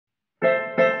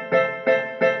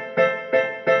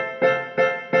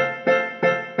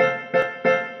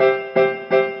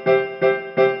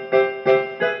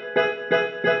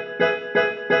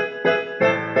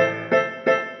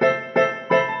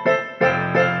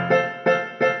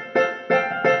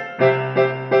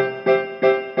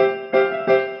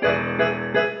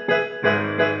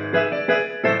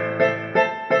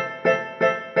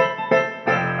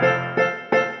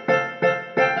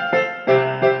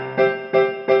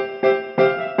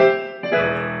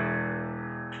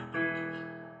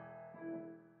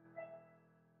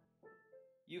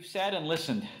sat and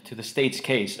listened to the state's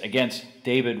case against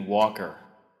David Walker.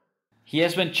 He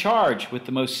has been charged with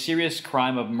the most serious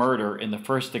crime of murder in the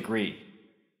first degree.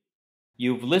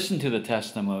 You've listened to the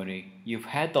testimony, you've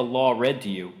had the law read to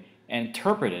you, and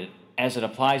interpreted it as it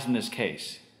applies in this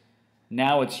case.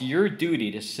 Now it's your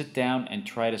duty to sit down and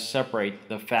try to separate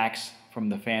the facts from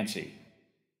the fancy.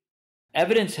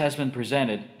 Evidence has been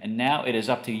presented, and now it is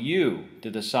up to you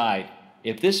to decide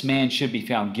if this man should be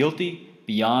found guilty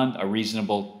beyond a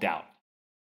reasonable doubt.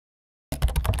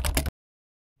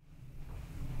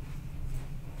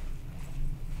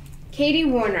 Katie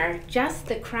Warner, just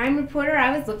the crime reporter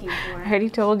I was looking for. I already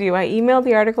told you. I emailed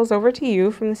the articles over to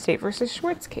you from the State versus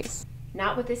Schwartz case.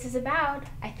 Not what this is about.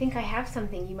 I think I have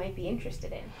something you might be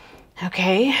interested in.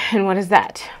 Okay, and what is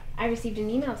that? I received an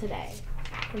email today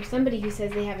from somebody who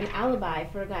says they have an alibi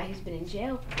for a guy who's been in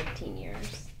jail for 15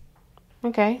 years.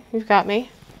 Okay, you've got me.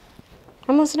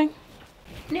 I'm listening.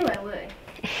 Knew I would.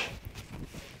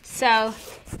 So,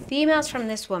 the email's from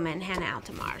this woman, Hannah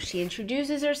Altamar. She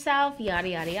introduces herself, yada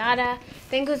yada yada,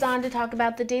 then goes on to talk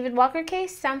about the David Walker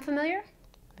case. Sound familiar?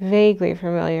 Vaguely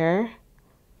familiar.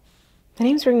 The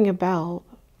name's ringing a bell.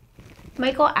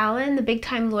 Michael Allen, the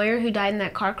big-time lawyer who died in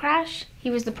that car crash, he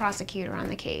was the prosecutor on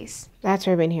the case. That's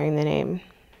where I've been hearing the name.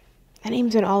 That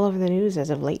name's been all over the news as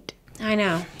of late. I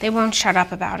know. They won't shut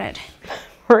up about it.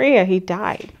 Maria, he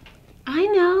died. I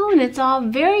know, and it's all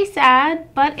very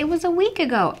sad, but it was a week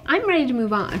ago. I'm ready to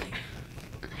move on.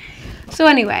 So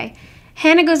anyway,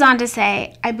 Hannah goes on to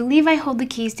say, I believe I hold the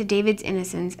keys to David's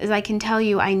innocence, as I can tell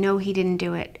you I know he didn't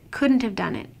do it, couldn't have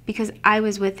done it, because I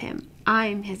was with him.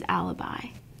 I'm his alibi.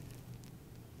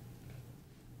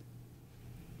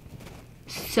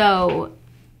 So...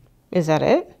 Is that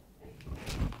it?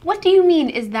 What do you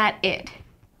mean, is that it?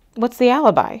 What's the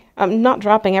alibi? I'm not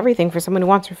dropping everything for someone who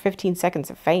wants her 15 seconds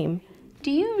of fame. Do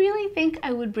you really think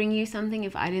I would bring you something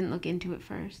if I didn't look into it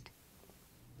first?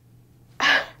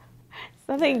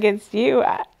 Nothing against you.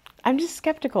 I'm just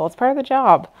skeptical. It's part of the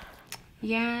job.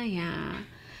 Yeah.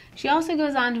 She also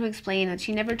goes on to explain that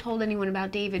she never told anyone about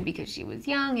David because she was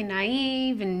young and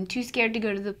naive and too scared to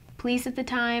go to the police at the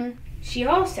time. She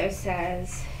also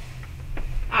says,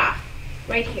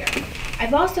 right here.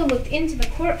 I've also looked into the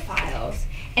court files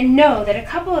and know that a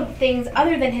couple of things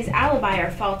other than his alibi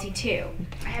are faulty too.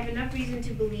 I have enough reason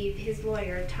to believe his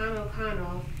lawyer, Tom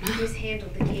O'Connell,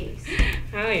 mishandled the case.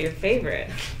 Oh, your favorite.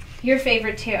 Your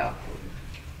favorite too.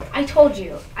 I told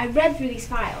you, I read through these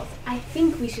files. I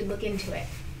think we should look into it.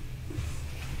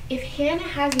 If Hannah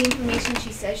has the information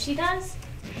she says she does,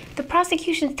 the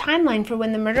prosecution's timeline for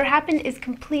when the murder happened is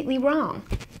completely wrong.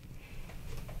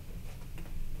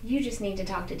 You just need to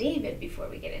talk to David before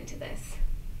we get into this.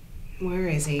 Where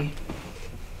is he?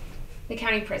 The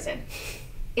county prison.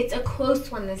 It's a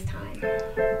close one this time.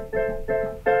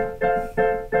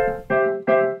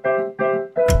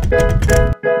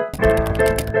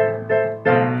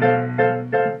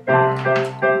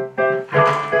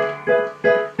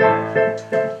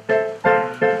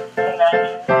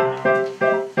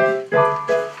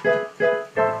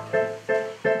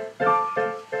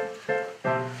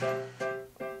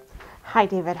 Hi,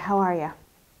 David. How are you?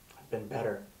 I've been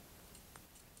better.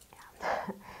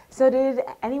 So did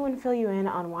anyone fill you in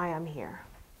on why I'm here?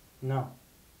 No.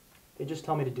 They just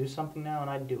tell me to do something now and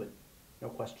I do it. No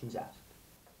questions asked.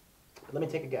 But let me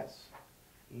take a guess.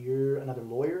 You're another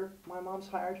lawyer my mom's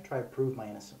hired to try to prove my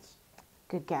innocence.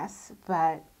 Good guess,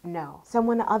 but no.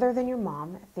 Someone other than your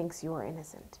mom thinks you're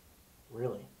innocent.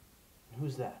 Really? And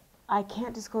who's that? I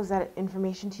can't disclose that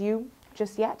information to you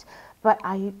just yet, but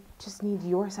I just need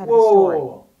your side of the story.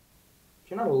 Whoa. If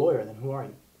you're not a lawyer, then who are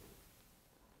you?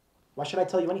 Why should I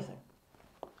tell you anything?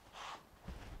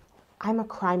 I'm a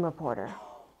crime reporter.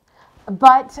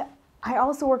 But I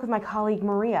also work with my colleague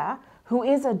Maria, who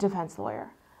is a defense lawyer.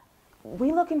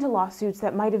 We look into lawsuits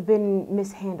that might have been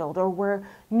mishandled or where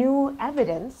new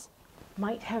evidence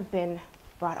might have been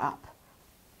brought up,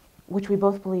 which we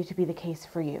both believe to be the case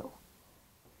for you.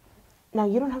 Now,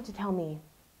 you don't have to tell me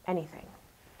anything.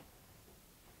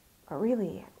 But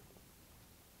really,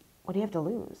 what do you have to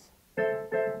lose?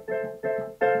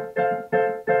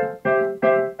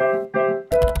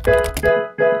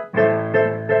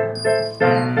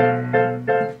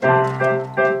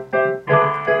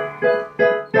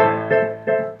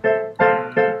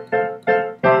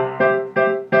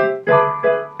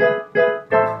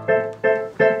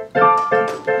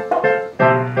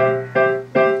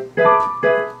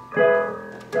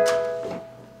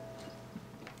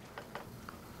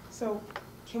 So,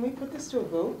 can we put this to a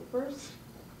vote first?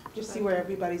 Just see where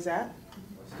everybody's at?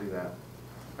 Let's do that.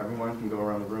 Everyone can go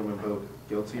around the room and vote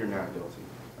guilty or not guilty.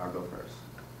 I'll go first.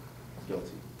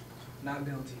 Guilty. Not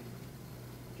guilty.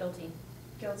 Guilty.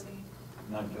 Guilty.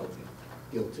 Not guilty.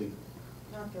 Guilty.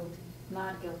 Not guilty.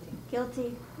 Not guilty.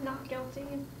 Guilty. Not guilty.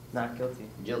 Not guilty.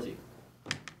 Guilty.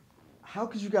 How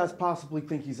could you guys possibly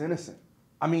think he's innocent?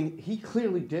 I mean, he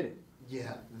clearly did it.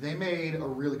 Yeah, they made a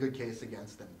really good case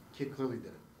against him. Kid clearly did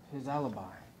it. His alibi.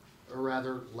 Or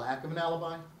rather, lack of an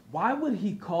alibi. Why would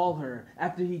he call her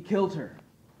after he killed her?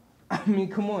 I mean,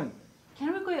 come on.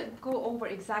 Can we go over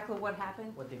exactly what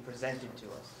happened? What they presented to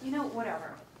us. You know,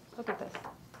 whatever. Look at this.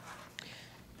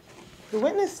 The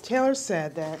witness, Taylor,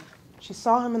 said that she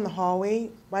saw him in the hallway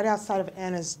right outside of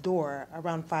Anna's door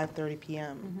around 5:30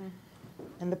 p.m.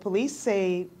 And the police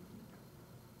say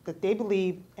that they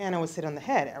believe Anna was hit on the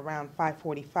head around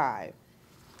 5:45.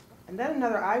 And then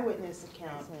another eyewitness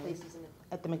account places him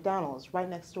at the McDonald's right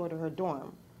next door to her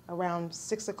dorm around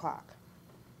 6 o'clock.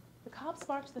 The cops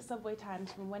marked the subway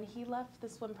times from when he left the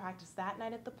swim practice that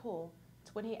night at the pool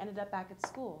to when he ended up back at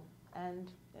school, and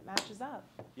it matches up.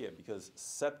 Yeah, because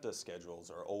SEPTA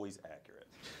schedules are always accurate.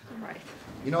 Right.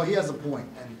 You know, he has a point.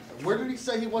 And where did he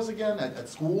say he was again? At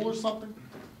school or something?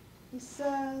 He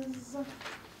says,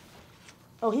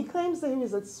 oh, he claims that he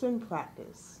was at swim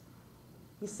practice.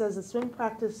 He says the swim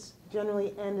practice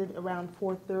generally ended around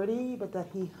 4:30, but that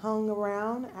he hung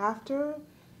around after,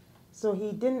 so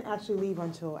he didn't actually leave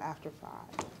until after 5.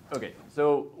 Okay,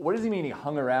 so what does he mean he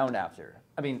hung around after?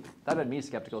 I mean, that had me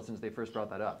skeptical since they first brought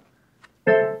that up.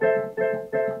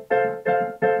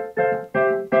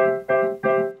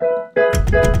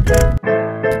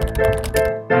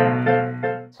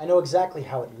 I know exactly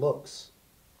how it looks.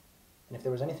 And if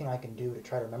there was anything I can do to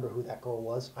try to remember who that girl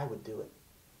was, I would do it.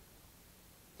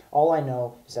 All I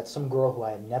know is that some girl who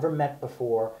I had never met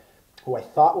before, who I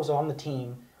thought was on the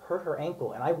team, hurt her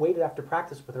ankle, and I waited after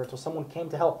practice with her until someone came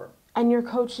to help her. And your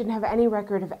coach didn't have any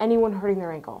record of anyone hurting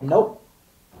their ankle? Nope.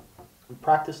 We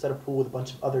practiced at a pool with a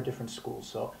bunch of other different schools,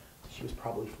 so she was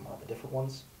probably from one of the different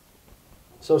ones.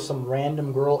 So some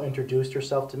random girl introduced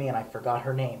herself to me, and I forgot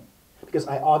her name, because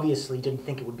I obviously didn't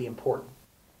think it would be important.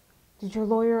 Did your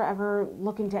lawyer ever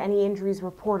look into any injuries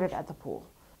reported at the pool?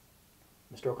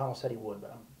 Mr. O'Connell said he would,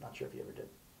 but I'm not sure if he ever did.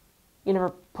 You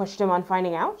never pushed him on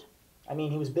finding out? I mean,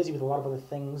 he was busy with a lot of other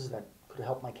things that could have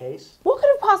helped my case. What could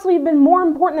have possibly been more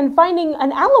important than finding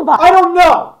an alibi? I don't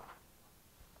know!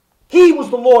 He was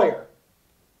the lawyer!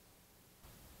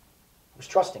 I was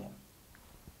trusting him.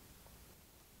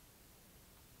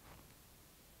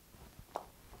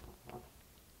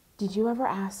 Did you ever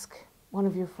ask one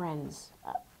of your friends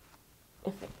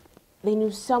if they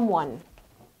knew someone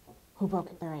who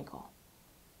broke their ankle?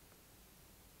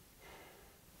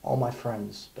 All my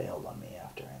friends bailed on me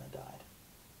after Anna died.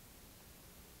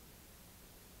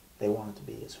 They wanted to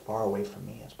be as far away from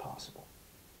me as possible.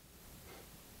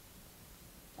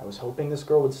 I was hoping this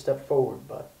girl would step forward,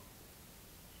 but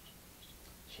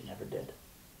she never did.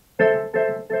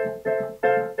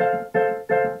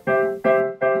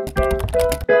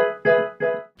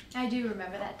 I do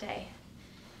remember that day.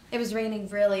 It was raining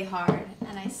really hard,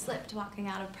 and I slipped walking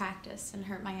out of practice and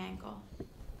hurt my ankle.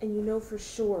 And you know for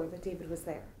sure that David was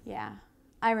there? Yeah,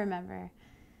 I remember,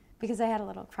 because I had a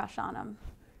little crush on him.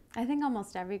 I think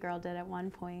almost every girl did at one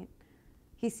point.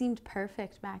 He seemed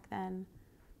perfect back then.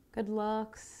 Good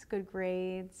looks, good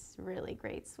grades, really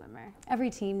great swimmer.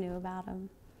 Every team knew about him.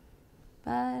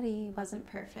 But he wasn't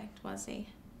perfect, was he?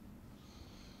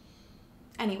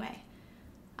 Anyway,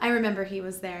 I remember he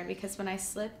was there because when I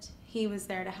slipped, he was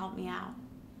there to help me out.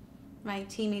 My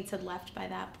teammates had left by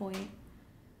that point.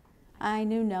 I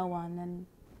knew no one, and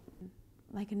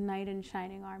like a knight in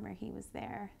shining armor, he was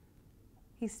there.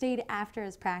 He stayed after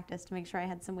his practice to make sure I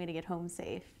had some way to get home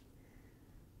safe.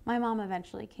 My mom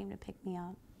eventually came to pick me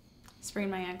up.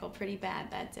 Sprained my ankle pretty bad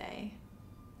that day,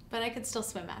 but I could still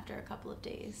swim after a couple of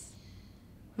days.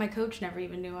 My coach never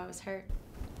even knew I was hurt.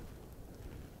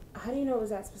 How do you know it was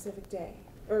that specific day?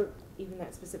 Or even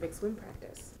that specific swim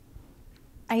practice?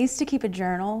 I used to keep a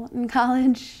journal in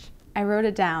college. I wrote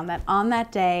it down that on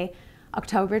that day,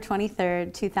 October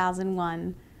 23rd,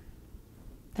 2001,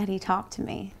 that he talked to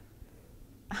me.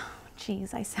 Oh,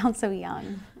 geez, I sound so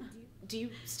young. Do you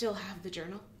still have the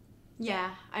journal?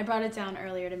 Yeah, I brought it down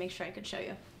earlier to make sure I could show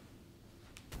you.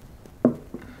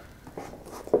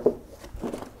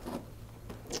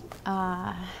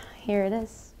 Here it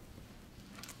is.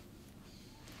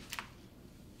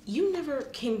 You never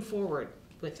came forward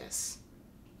with this.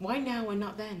 Why now and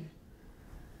not then?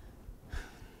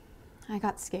 I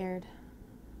got scared.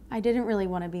 I didn't really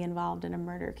want to be involved in a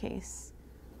murder case.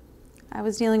 I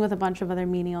was dealing with a bunch of other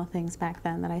menial things back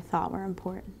then that I thought were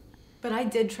important. But I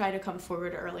did try to come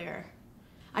forward earlier.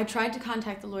 I tried to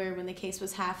contact the lawyer when the case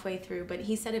was halfway through, but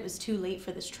he said it was too late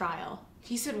for this trial.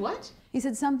 He said what? He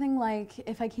said something like,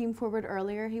 if I came forward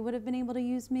earlier, he would have been able to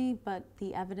use me, but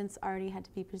the evidence already had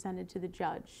to be presented to the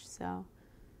judge, so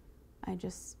I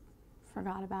just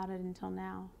forgot about it until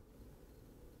now.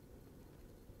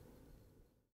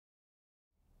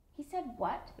 He said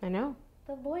what? I know.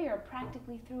 The lawyer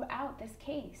practically threw out this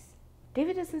case.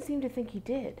 David doesn't seem to think he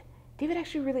did. David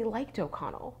actually really liked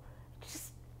O'Connell. It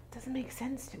just doesn't make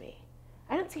sense to me.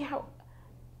 I don't see how...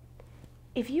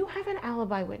 If you have an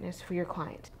alibi witness for your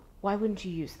client, why wouldn't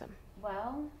you use them?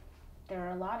 Well, there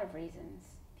are a lot of reasons.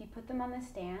 If you put them on the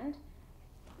stand,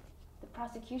 the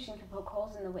prosecution could poke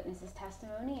holes in the witness's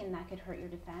testimony and that could hurt your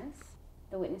defense.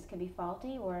 The witness could be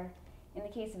faulty, or in the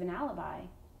case of an alibi,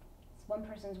 it's one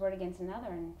person's word against another,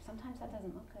 and sometimes that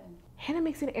doesn't look good. Hannah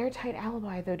makes an airtight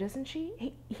alibi, though, doesn't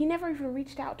she? He never even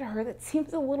reached out to her. That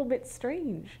seems a little bit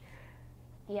strange.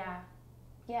 Yeah,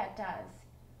 it does.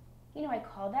 You know, I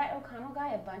called that O'Connell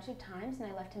guy a bunch of times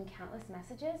and I left him countless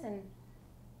messages and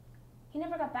he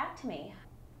never got back to me.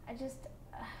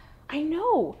 I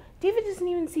know. David doesn't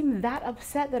even seem that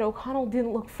upset that O'Connell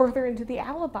didn't look further into the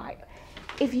alibi.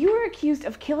 If you were accused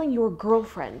of killing your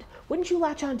girlfriend, wouldn't you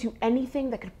latch on to anything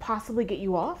that could possibly get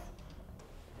you off?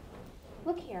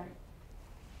 Look here.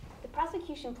 The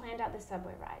prosecution planned out the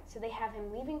subway ride, so they have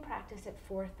him leaving practice at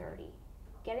 4:30,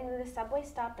 getting to the subway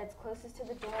stop that's closest to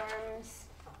the dorms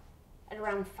at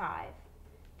around 5.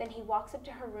 Then he walks up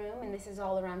to her room, and this is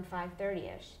all around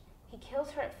 5:30ish. He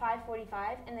kills her at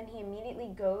 5:45, and then he immediately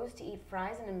goes to eat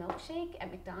fries and a milkshake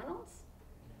at McDonald's?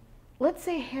 Let's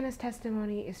say Hannah's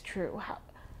testimony is true.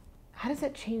 How does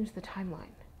that change the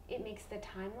timeline? It makes the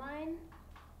timeline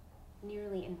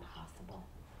nearly impossible.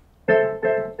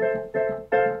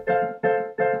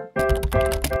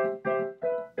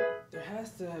 There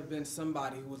has to have been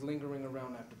somebody who was lingering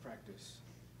around after practice.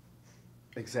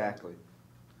 Exactly.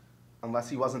 Unless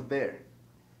he wasn't there.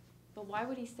 But why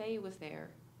would he say he was there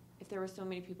if there were so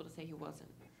many people to say he wasn't?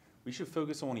 We should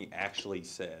focus on what he actually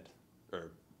said,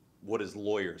 or what his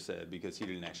lawyer said, because he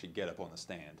didn't actually get up on the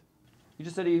stand. He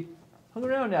just said he hung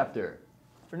around after,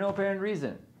 for no apparent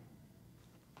reason.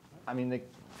 I mean, the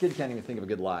kid can't even think of a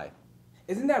good lie.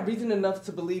 Isn't that reason enough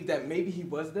to believe that maybe he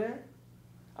was there?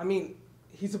 I mean,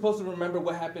 he's supposed to remember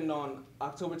what happened on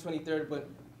October 23rd, but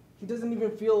he doesn't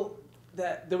even feel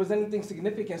that there was anything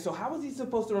significant. So how was he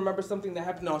supposed to remember something that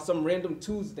happened on some random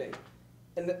Tuesday?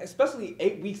 And especially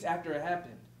 8 weeks after it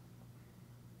happened.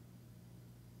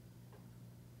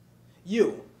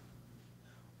 You,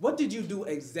 what did you do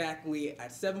exactly at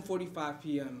 7:45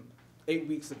 p.m. 8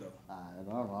 weeks ago? I don't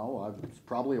know. I was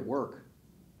probably at work.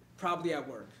 Probably at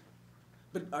work.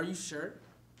 But are you sure?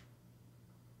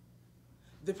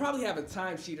 They probably have a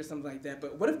timesheet or something like that,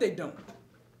 but what if they don't?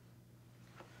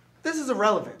 This is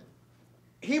irrelevant.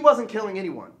 He wasn't killing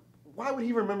anyone. Why would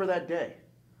he remember that day?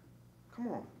 Come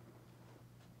on.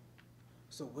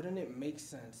 So wouldn't it make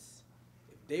sense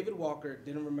if David Walker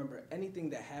didn't remember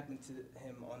anything that happened to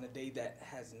him on a day that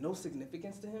has no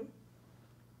significance to him?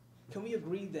 Can we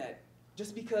agree that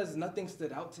just because nothing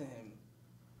stood out to him,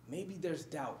 maybe there's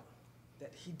doubt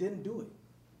that he didn't do it?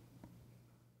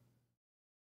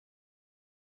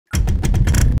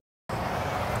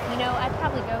 You know, I'd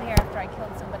probably go here after I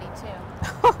killed somebody too.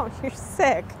 Oh, you're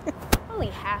sick. Only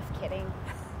half kidding.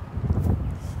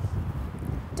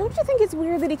 Don't you think it's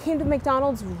weird that he came to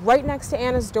McDonald's right next to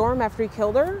Anna's dorm after he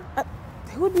killed her?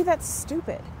 Who would be that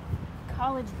stupid?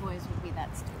 College boys would be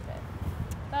that stupid.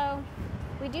 Though,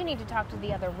 we do need to talk to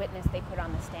the other witness they put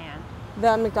on the stand.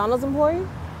 The McDonald's employee?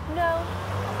 No,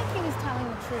 I think he was telling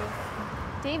the truth.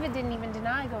 David didn't even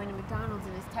deny going to McDonald's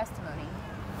in his testimony.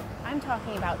 I'm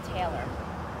talking about Taylor.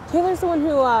 Taylor's the one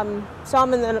who saw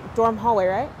him in the dorm hallway,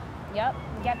 right? Yep,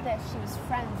 get this, she was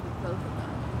friends with both of them.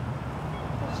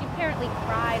 She apparently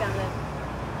cried on the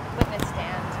witness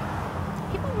stand.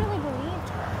 People really believed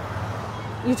her.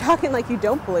 You're talking like you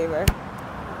don't believe her.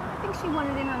 I think she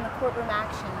wanted in on the courtroom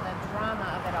action, the drama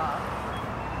of it all.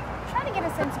 Try to get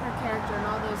a sense of her character and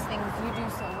all those things you do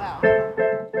so well.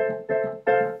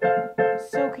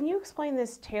 So can you explain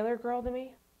this Taylor girl to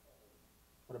me?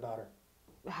 What about her?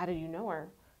 How did you know her?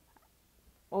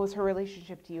 What was her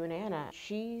relationship to you and Anna?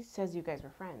 She says you guys were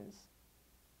friends.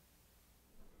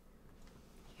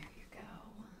 Here you go.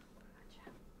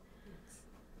 Gotcha.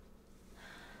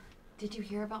 Did you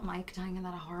hear about Mike dying in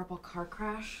that horrible car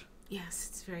crash? Yes,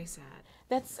 it's very sad.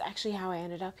 That's actually how I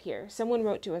ended up here. Someone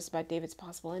wrote to us about David's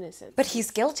possible innocence. But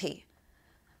he's guilty.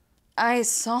 I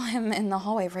saw him in the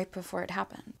hallway right before it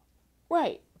happened.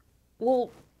 Right.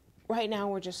 Well, right now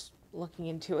we're just looking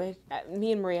into it.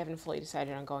 Me and Marie haven't fully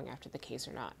decided on going after the case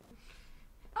or not.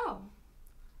 Oh.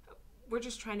 We're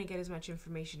just trying to get as much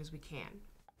information as we can.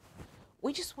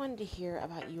 We just wanted to hear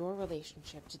about your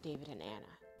relationship to David and Anna.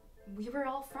 We were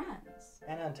all friends.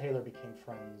 Anna and Taylor became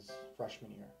friends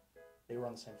freshman year. They were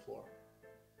on the same floor.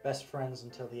 Best friends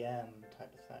until the end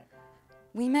type of thing.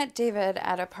 We met David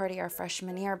at a party our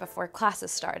freshman year before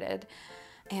classes started,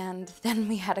 and then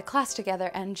we had a class together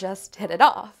and just hit it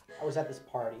off. I was at this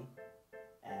party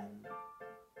and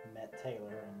met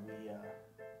Taylor, and we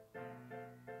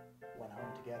went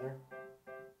home together.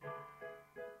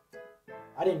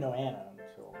 I didn't know Anna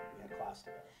until we had class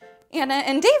together. Anna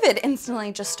and David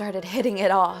instantly just started hitting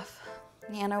it off.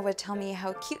 Anna would tell me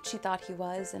how cute she thought he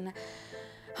was and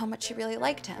how much she really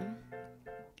liked him.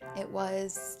 It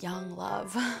was young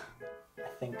love. I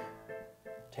think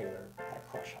Taylor had a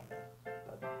crush on me,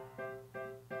 but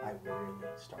I really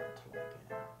started to like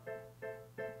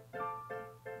Anna.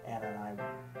 Anna and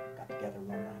I got together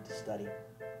one night to study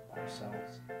by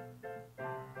ourselves,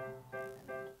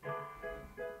 and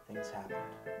things happened.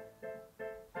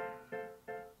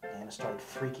 Anna started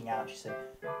freaking out. She said,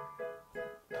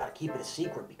 "Gotta keep it a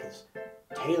secret because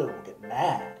Taylor will get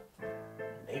mad."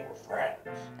 And they were friends.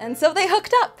 And so they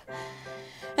hooked up.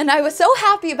 And I was so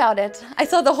happy about it. I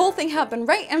saw the whole thing happen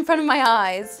right in front of my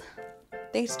eyes.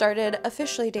 They started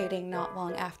officially dating not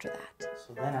long after that.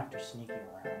 So then after sneaking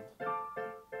around,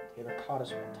 Taylor caught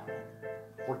us one time,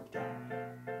 freaked out.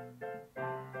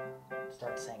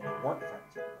 Started saying they weren't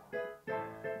friends anymore.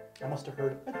 I must have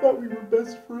heard, "I thought we were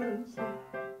best friends,"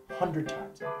 100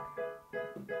 times.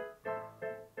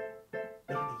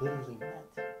 They had literally met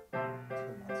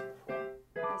 2 months before.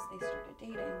 As they started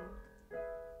dating,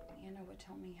 Anna would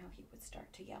tell me how he would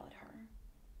start to yell at her.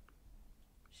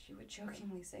 She would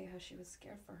jokingly say how she was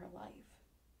scared for her life.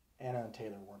 Anna and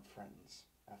Taylor weren't friends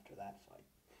after that fight.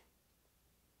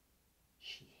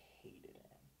 She hated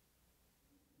him.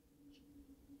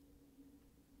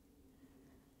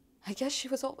 I guess she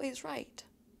was always right.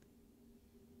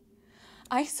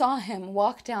 I saw him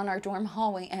walk down our dorm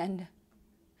hallway and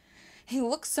he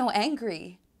looked so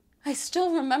angry. I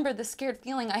still remember the scared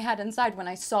feeling I had inside when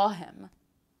I saw him.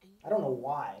 I don't know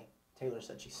why Taylor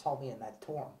said she saw me in that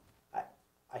dorm.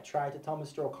 I tried to tell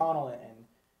Mr. O'Connell, and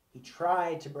he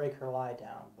tried to break her lie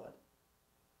down, but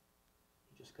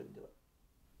he just couldn't do it.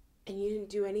 And you didn't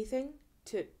do anything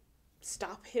to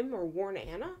stop him or warn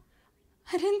Anna?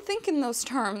 I didn't think in those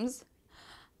terms.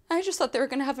 I just thought they were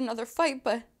going to have another fight,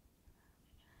 but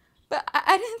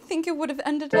I didn't think it would have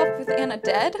ended up with Anna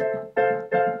dead.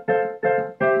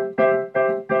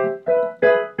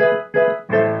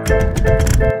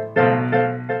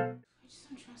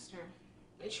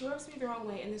 She rubs me the wrong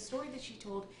way, and the story that she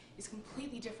told is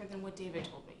completely different than what David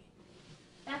told me.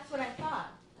 That's what I thought,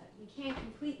 but we can't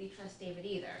completely trust David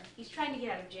either. He's trying to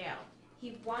get out of jail.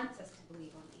 He wants us to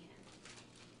believe only him.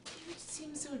 David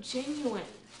seems so genuine.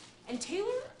 And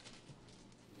Taylor?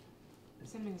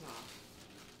 Something's off.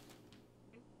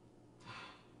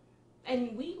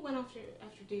 And we went after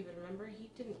David, remember? He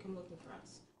didn't come looking for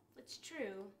us. It's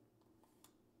true,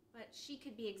 but she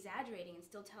could be exaggerating and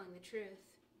still telling the truth.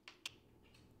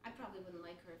 I probably wouldn't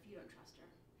like her if you don't trust her.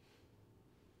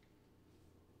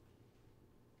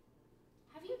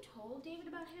 Have you told David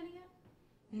about Hannah yet?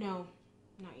 No,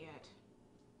 not yet.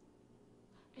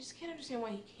 I just can't understand why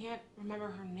he can't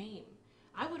remember her name.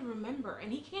 I would remember,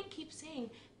 and he can't keep saying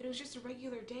that it was just a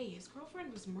regular day. His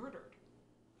girlfriend was murdered.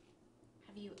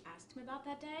 Have you asked him about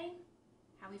that day?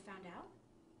 How he found out?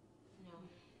 No,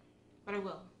 but I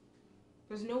will.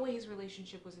 There's no way his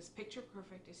relationship was as picture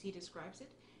perfect as he describes it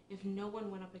if no one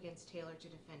went up against Taylor to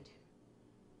defend him.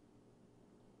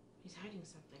 He's hiding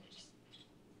something. I just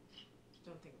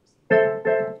don't think it was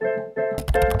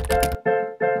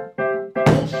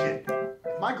Bullshit.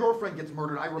 If my girlfriend gets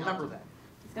murdered, I remember that.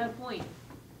 He's got a point.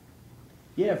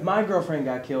 Yeah, if my girlfriend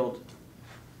got killed,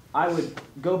 I would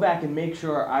go back and make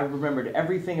sure I remembered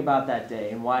everything about that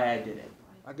day and why I did it.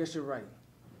 I guess you're right.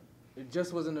 It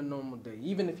just wasn't a normal day,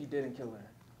 even if he didn't kill her.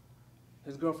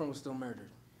 His girlfriend was still murdered.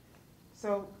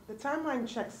 So the timeline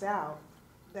checks out.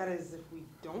 That is, if we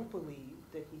don't believe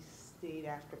that he stayed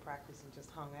after practice and just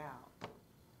hung out.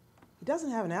 He doesn't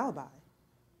have an alibi.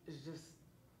 It's just...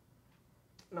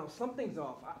 No, something's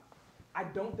off. I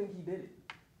don't think he did it.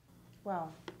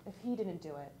 Well, if he didn't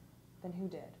do it, then who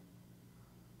did?